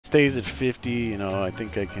Stays at 50, you know, I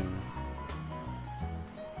think I can...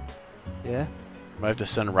 Yeah? Might have to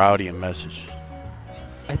send Rowdy a message.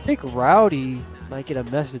 I think Rowdy might get a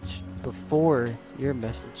message before your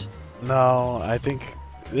message. No, I think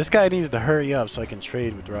this guy needs to hurry up so I can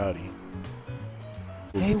trade with Rowdy.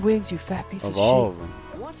 Hey, Wings, you fat piece of shit. Of all of them.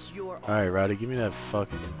 What's your Alright, Rowdy, give me that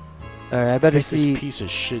fucking... Alright, I better Take see... this piece of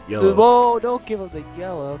shit yellow. Whoa, don't give him the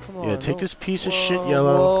yellow. Come on. Yeah, take this piece of Whoa, shit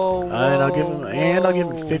yellow. whoa, And I'll give him... whoa, And I'll give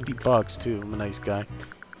him whoa. 50 bucks, too. I'm a nice guy.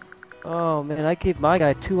 Oh, man, I gave my guy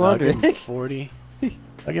I'll give 200. him 40.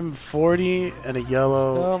 I'll give him 40 and a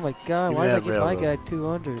yellow. Oh my god, Give why me did I that give my railroad. guy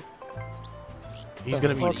 200? He's The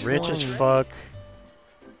gonna be fuck's rich wrong as with fuck.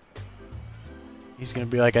 He's gonna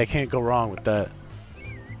be like, I can't go wrong with that.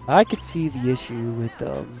 I could see the issue with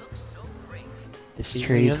this He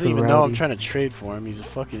trade doesn't for even know I'm Rowdy. trying to trade for him. He's a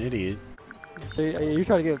fucking idiot. So you're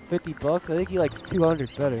trying to give him 50 bucks? I think he likes 200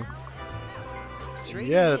 better.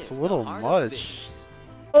 Yeah, that's a little much.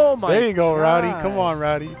 Oh my god. There you go, Rowdy. Come on,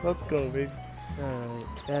 Rowdy. Let's go, baby. Alright,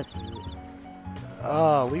 that's it.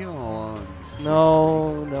 Oh, leave him alone.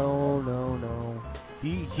 No, no, no, no.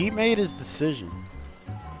 He made his decision.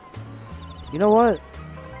 You know what?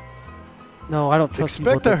 No, I don't trust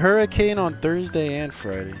people. Expect a hurricane on Thursday and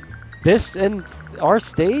Friday. This in our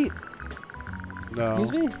state? No.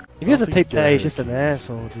 Excuse me? If he doesn't think take that, you he's get just an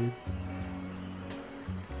asshole, dude.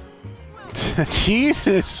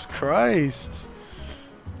 Jesus Christ.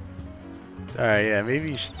 Alright, yeah,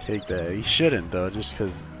 maybe you should take that. He shouldn't, though, just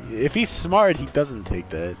because if he's smart, he doesn't take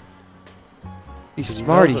that. He's 'Cause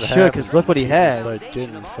smart, he knows what should, happens because look what he when people has. start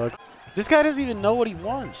getting fucked. This guy doesn't even know what he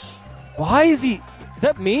wants. Why is he... Is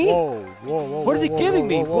that me? Whoa, whoa, whoa. What is he whoa, giving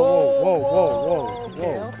me? whoa, whoa, whoa, whoa,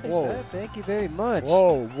 Okay, I'll whoa, take whoa, that. Thank you very much.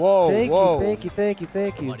 whoa, whoa, Thank whoa. you, thank you, thank you,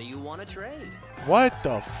 thank you. What do you want to trade? What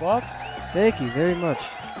the fuck? Thank you very much.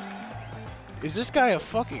 Is this guy a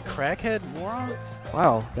fucking crackhead moron?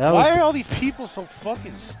 Wow, that Why was... are all these people so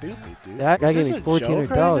fucking stupid, dude? That guy Is gave this me a joke $1,400.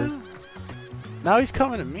 right now? Now he's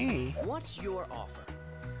coming to me. What's your offer?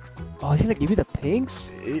 Oh, he's gonna give you the pinks?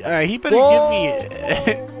 Alright, he better Whoa, give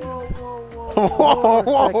me... whoa, hold on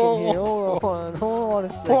a second here. Whoa, Hold on a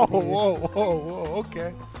second here. whoa, whoa, whoa,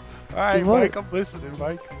 okay. Alright, Dude, what- Mike, I'm listening,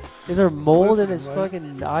 Mike. Is there mold in Listen, his Mike.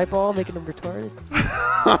 fucking eyeball making him retarded?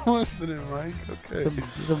 I'm listening, Mike, okay.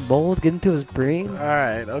 Some mold getting into his brain?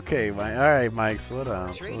 Alright, okay, Mike. Alright, Mike, slow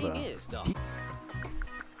down, slow Trading down. is the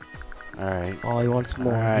Alright. Oh, he wants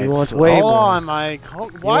more. Alright, He wants so- way hold more. on, Mike.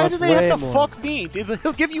 Why wants do they have way to more. fuck me?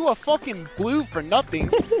 He'll give you a fucking blue for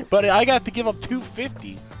nothing, but I got to give up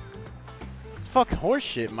 250. It's fucking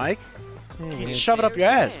horseshit, Mike. Hey, You man, just shove it up your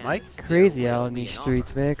ass, Mike. crazy out in these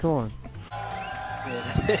streets, man. Come on.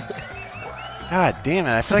 God damn it,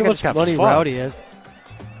 I feel Look like I how just got much money fucked. Rowdy has.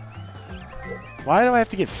 Why do I have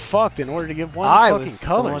to get fucked in order to get one I fucking was the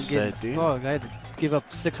color one getting set, dude? fucked. I had to give up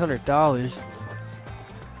 $600.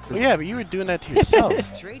 Well, yeah, but you were doing that to yourself.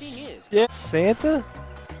 trading is Yeah, Santa?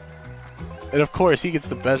 And of course, he gets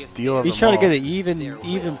the best deal of He's them trying all. to get an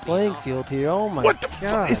even playing field here. Oh my What the god.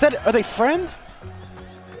 fuck? Is that? Are they friends?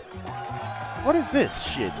 What is this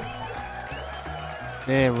shit?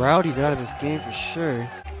 Man, Rowdy's out of this game for sure.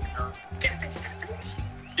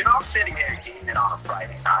 You know, I'm sitting there gaming on a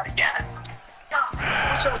Friday night again.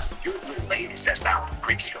 So it's you ladies that sound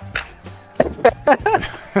pretty good.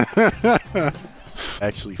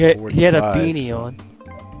 Actually, He had a 45, beanie so on.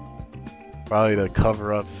 Probably to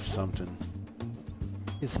cover up something.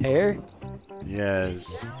 His hair?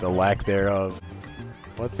 Yes, the lack thereof.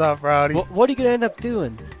 What's up, Rowdy? What are you gonna end up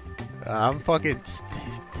doing? I'm fucking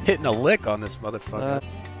hitting a lick on this motherfucker.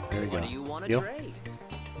 There we What go. do you want to Deal? trade?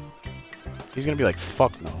 He's gonna be like,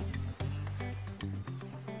 fuck no.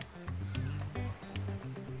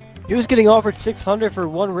 He was getting offered 600 for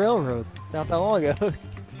one railroad not that long ago.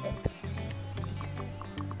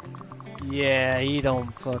 Yeah, he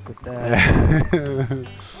don't fuck with that.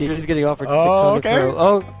 He was getting offered 600 Oh, okay. for.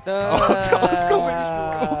 Oh,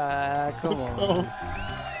 let's go, come on.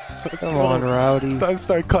 Let's Come go. on, Rowdy.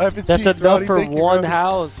 Start clapping That's cheeks, enough Rowdy. for Thank you, one Rowdy.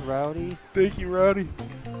 house, Rowdy. Thank you, Rowdy.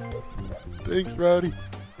 Thanks, Rowdy.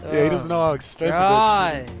 Yeah, he doesn't know how expensive that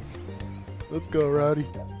God. shit is. Let's go, Rowdy.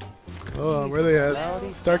 Oh, where they at?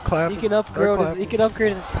 Rowdy. Start clapping. He can upgrade. He can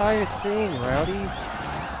upgrade his entire thing, Rowdy.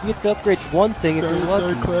 He gets to upgrade one thing if you're Start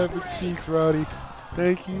lucky. clapping cheeks, Rowdy.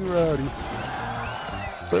 Thank you, Rowdy.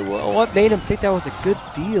 But what made him think that was a good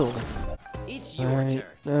deal? It's your Alright,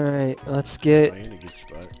 turn. alright. Let's Oh, get you're in a good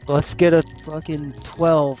spot. a fucking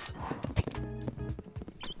 12.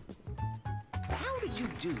 How did you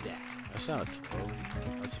do that? That's not a 12.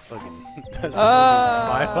 That's a fucking. That's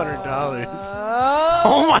 $500.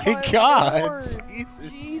 Oh my God! Lord. Jesus.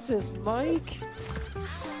 Jesus, Mike.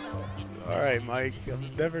 Alright, Mike.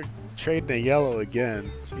 I'm never trading a yellow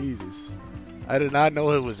again. Jesus. I did not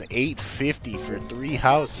know it was 850 for 3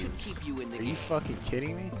 houses. Should keep you in the Are you game. fucking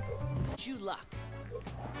kidding me? Wish you luck.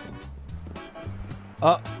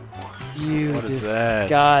 Oh, you What is just that?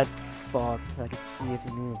 got fucked. I could see it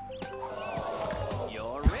from here.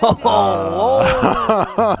 You're ready.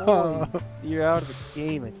 Oh, boy. You're out of the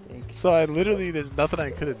game, I think. So I literally, there's nothing I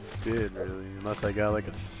could have did really, unless I got like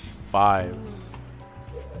a 5.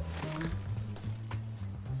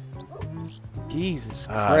 Jesus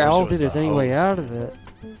I Christ, I wish it don't was think there's the any way host. out of it.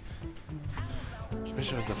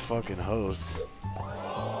 Wish it was the fucking host.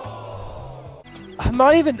 I'm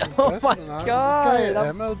not even. Oh That's my not- god! This guy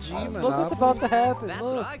I'm- MLG Look what's about to Monopoly. happen. That's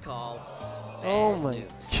Look. what I call Oh bad my- news.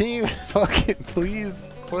 Can you fucking please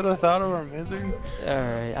put us out of our misery?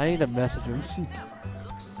 Alright, I need to message him.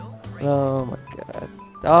 Looks so great. Oh my god.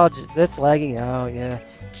 Oh, just it's lagging out. Yeah.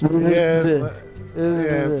 Yeah,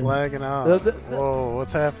 it's lagging out. Whoa,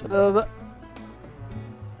 what's happening?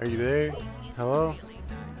 Are you there? Hello? Really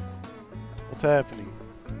nice. What's happening?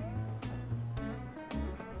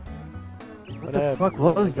 What the fuck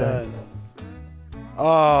Oh my was that? God.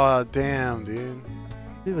 Oh, damn, dude.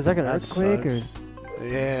 Dude, was that an That earthquake sucks.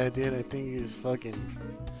 Yeah, dude, I think he's fucking...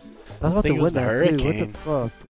 I was about think to it was win the that too. What hurricane. the fuck?